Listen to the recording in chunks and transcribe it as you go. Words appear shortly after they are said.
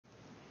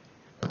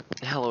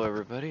Hello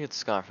everybody, it's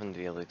Scott from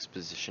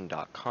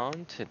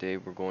dailyexposition.com. Today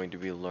we're going to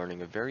be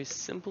learning a very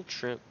simple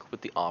trick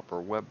with the Opera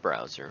web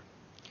browser.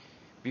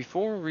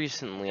 Before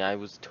recently, I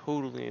was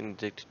totally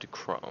addicted to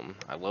Chrome.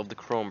 I love the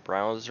Chrome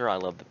browser, I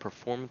love the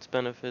performance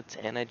benefits,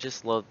 and I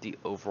just love the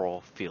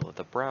overall feel of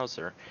the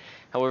browser.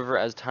 However,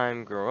 as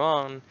time grew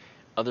on,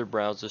 other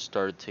browsers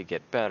started to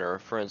get better.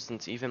 For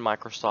instance, even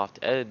Microsoft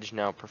Edge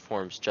now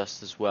performs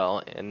just as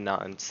well, and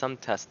in some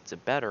tests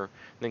better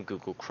than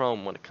Google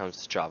Chrome when it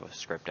comes to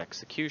JavaScript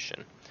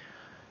execution.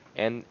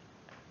 And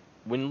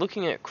when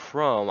looking at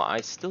Chrome,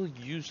 I still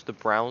use the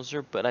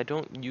browser, but I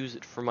don't use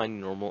it for my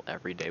normal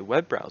everyday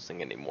web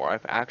browsing anymore.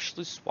 I've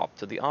actually swapped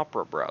to the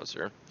Opera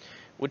browser,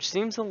 which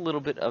seems a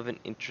little bit of an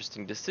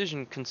interesting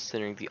decision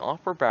considering the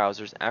Opera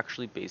browser is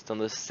actually based on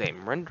the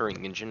same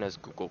rendering engine as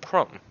Google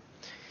Chrome.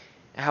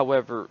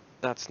 However,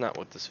 that's not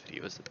what this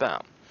video is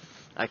about.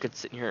 I could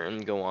sit here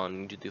and go on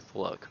and do the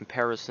full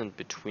comparison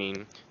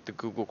between the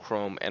Google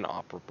Chrome and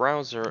Opera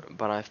browser,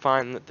 but I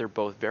find that they're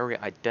both very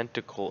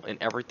identical in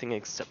everything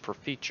except for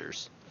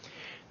features.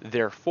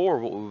 Therefore,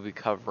 what we'll be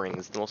covering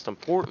is the most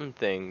important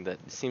thing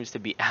that seems to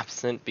be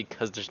absent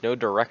because there's no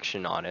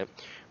direction on it,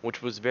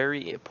 which was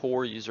very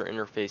poor user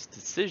interface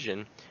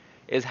decision,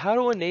 is how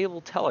to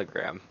enable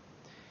Telegram.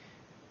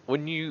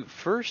 When you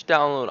first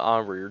download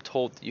Opera, you're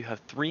told that you have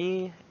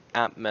 3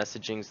 app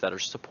messagings that are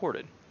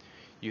supported.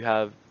 You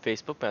have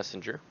Facebook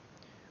Messenger,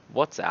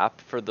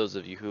 WhatsApp, for those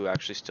of you who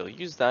actually still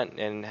use that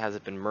and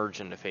hasn't been merged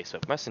into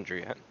Facebook Messenger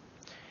yet,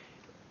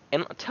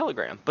 and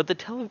Telegram. But the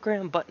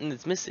Telegram button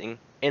is missing,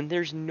 and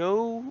there's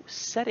no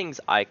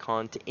settings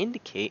icon to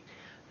indicate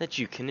that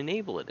you can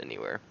enable it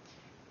anywhere,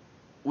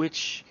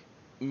 which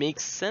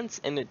makes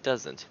sense and it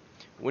doesn't.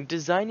 When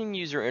designing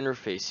user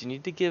interface, you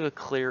need to give a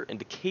clear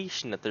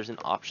indication that there's an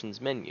options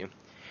menu.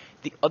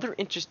 The other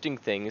interesting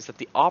thing is that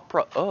the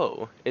Opera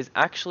O is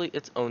actually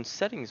its own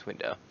settings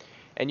window,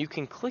 and you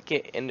can click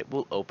it and it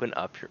will open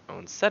up your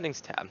own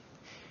settings tab,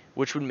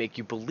 which would make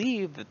you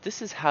believe that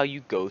this is how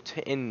you go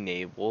to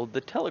enable the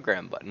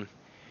Telegram button,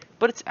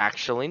 but it's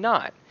actually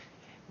not.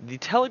 The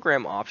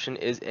Telegram option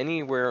is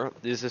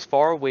as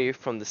far away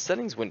from the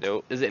settings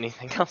window as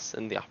anything else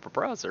in the Opera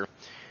browser,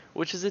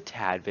 which is a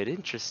tad bit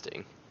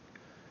interesting.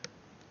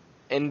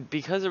 And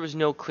because there was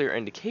no clear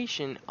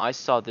indication, I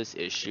saw this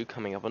issue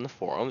coming up on the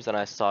forums, and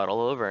I saw it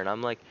all over, and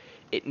I'm like,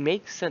 it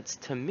makes sense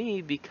to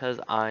me because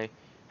I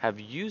have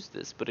used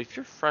this. But if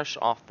you're fresh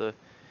off the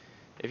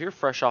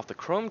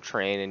Chrome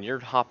train and you're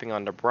hopping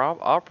onto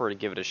Opera to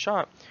give it a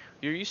shot,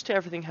 you're used to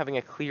everything having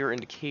a clear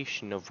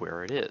indication of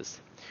where it is.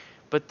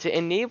 But to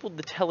enable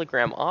the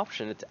Telegram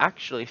option, it's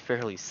actually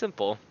fairly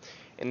simple,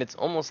 and it's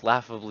almost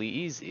laughably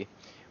easy.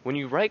 When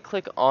you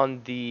right-click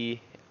on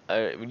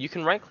you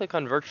can right-click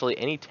on virtually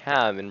any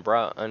tab in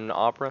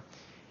Opera,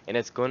 and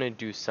it's going to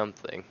do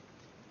something.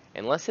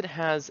 Unless it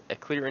has a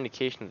clear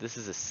indication that this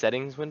is a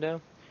settings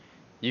window,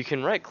 you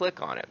can right-click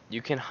on it.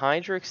 You can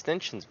hide your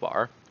extensions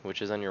bar,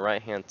 which is on your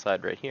right-hand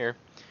side right here,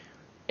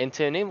 and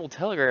to enable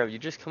Telegram, you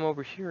just come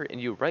over here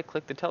and you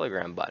right-click the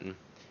Telegram button.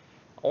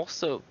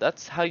 Also,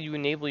 that's how you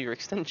enable your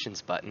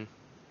extensions button,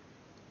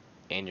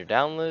 and your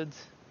downloads,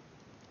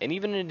 and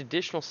even an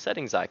additional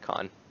settings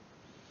icon.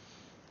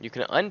 You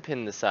can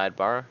unpin the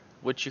sidebar,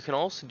 which you can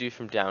also do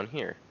from down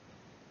here.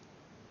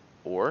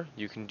 Or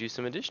you can do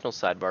some additional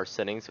sidebar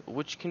settings,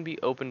 which can be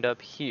opened up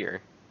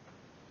here.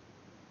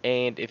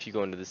 And if you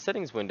go into the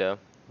settings window,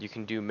 you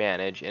can do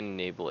manage and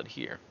enable it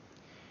here.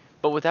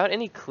 But without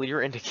any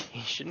clear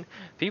indication,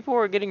 people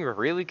were getting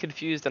really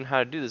confused on how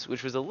to do this,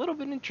 which was a little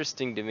bit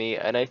interesting to me,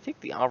 and I think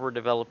the Opera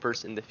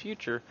developers in the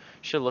future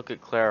should look at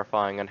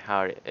clarifying on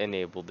how to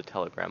enable the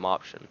Telegram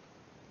option.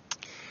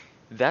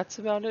 That's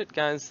about it,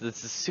 guys. This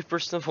is a super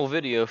simple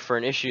video for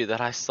an issue that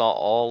I saw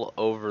all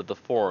over the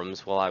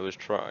forums while I was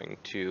trying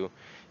to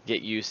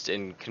get used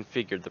and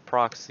configure the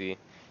proxy,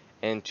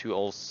 and to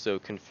also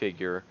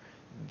configure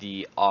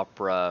the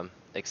Opera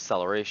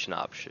acceleration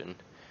option.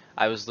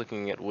 I was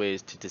looking at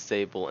ways to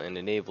disable and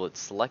enable it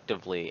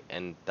selectively,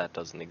 and that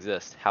doesn't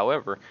exist.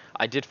 However,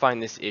 I did find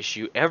this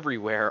issue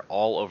everywhere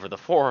all over the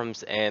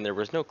forums, and there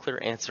was no clear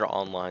answer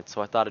online,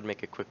 so I thought I'd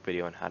make a quick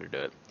video on how to do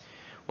it.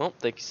 Well,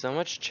 thank you so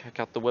much. Check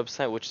out the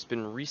website, which has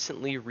been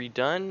recently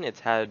redone. It's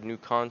had new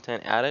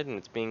content added, and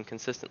it's being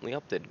consistently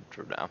updated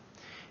from now.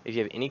 If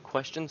you have any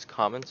questions,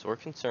 comments, or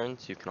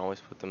concerns, you can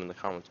always put them in the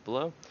comments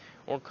below,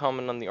 or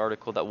comment on the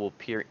article that will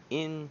appear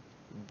in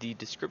the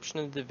description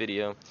of the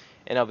video,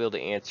 and I'll be able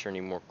to answer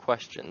any more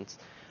questions.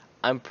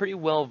 I'm pretty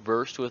well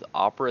versed with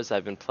Opera as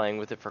I've been playing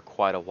with it for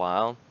quite a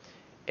while,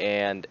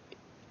 and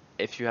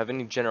if you have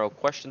any general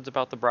questions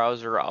about the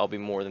browser, I'll be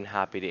more than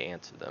happy to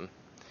answer them.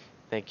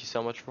 Thank you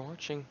so much for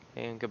watching,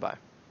 and goodbye.